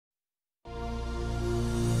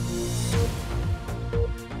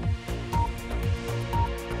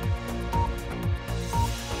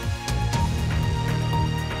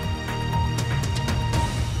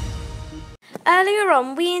Earlier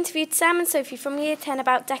on, we interviewed Sam and Sophie from Year 10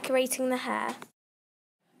 about decorating the hair.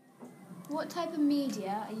 What type of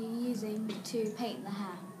media are you using to paint the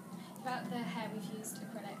hair? Throughout the hair we've used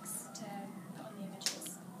acrylics to put on the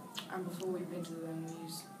images. And before we painted them, we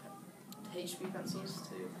used HB pencils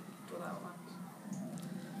to draw the outlines.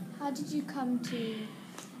 How did you come to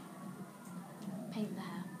paint the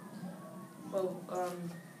hair? Well,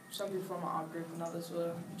 some people from our group and others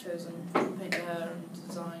were chosen to paint the hair and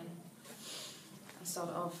design and start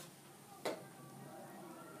it off.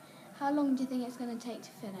 How long do you think it's going to take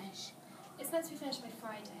to finish? It's meant to be finished by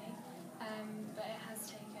Friday, but it has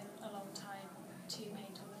taken a long time to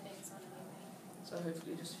paint all the things on anyway. So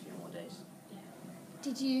hopefully just a few more days. Yeah.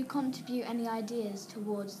 Did you contribute any ideas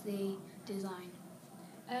towards the design?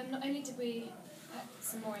 Not only did we put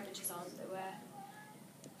some more images on that were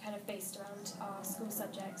kind of based around our school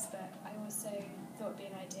subjects, but I also thought it would be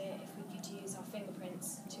an idea if we could use our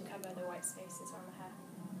fingerprints to cover the white spaces around the hair.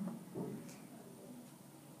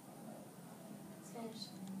 It's finished.